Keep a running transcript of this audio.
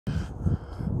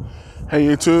Hey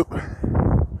YouTube,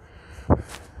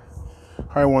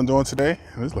 how everyone doing today?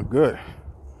 This look good.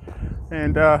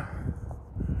 And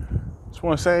just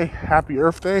want to say happy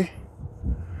Earth Day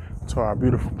to our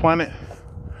beautiful planet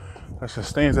that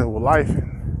sustains us with life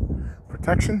and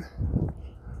protection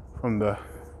from the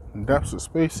depths of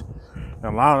space and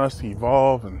allowing us to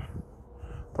evolve and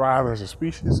thrive as a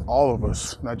species. All of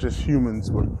us, not just humans,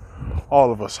 but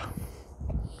all of us.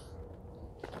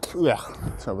 Yeah,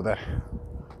 sorry about that.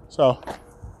 So,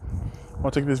 I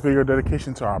want to take this video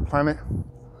dedication to our planet and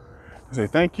say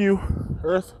thank you,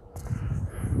 Earth.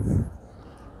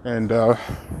 And,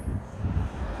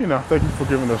 thank you for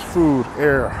giving us food,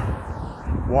 air,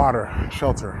 water,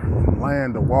 shelter,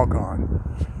 land to walk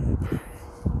on.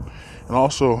 And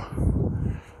also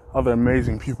other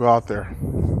amazing people out there.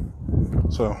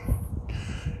 So,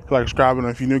 like, subscribing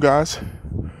if you're new, guys.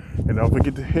 And don't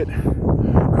forget to hit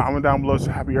comment down below. It's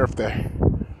a happy Earth Day.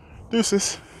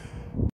 Deuces.